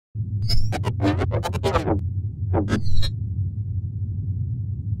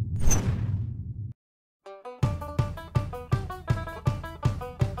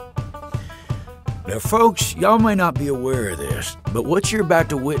Now, folks, y'all may not be aware of this, but what you're about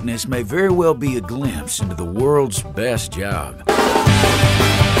to witness may very well be a glimpse into the world's best job.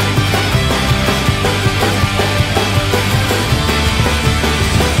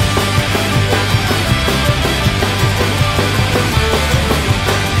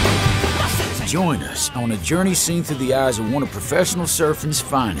 Join us on a journey seen through the eyes of one of professional surfing's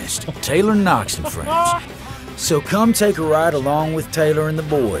finest, Taylor Knox and Friends. So come take a ride along with Taylor and the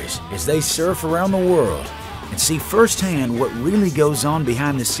boys as they surf around the world and see firsthand what really goes on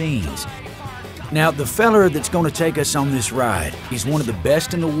behind the scenes. Now, the fella that's going to take us on this ride is one of the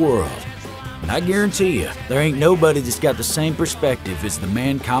best in the world. And I guarantee you, there ain't nobody that's got the same perspective as the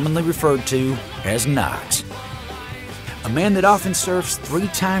man commonly referred to as Knox. A man that often surfs 3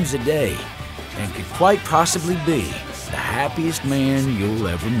 times a day and could quite possibly be the happiest man you'll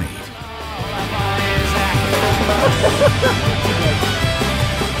ever meet.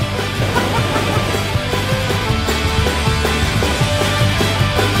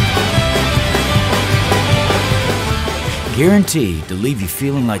 Guaranteed to leave you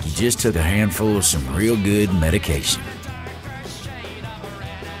feeling like you just took a handful of some real good medication.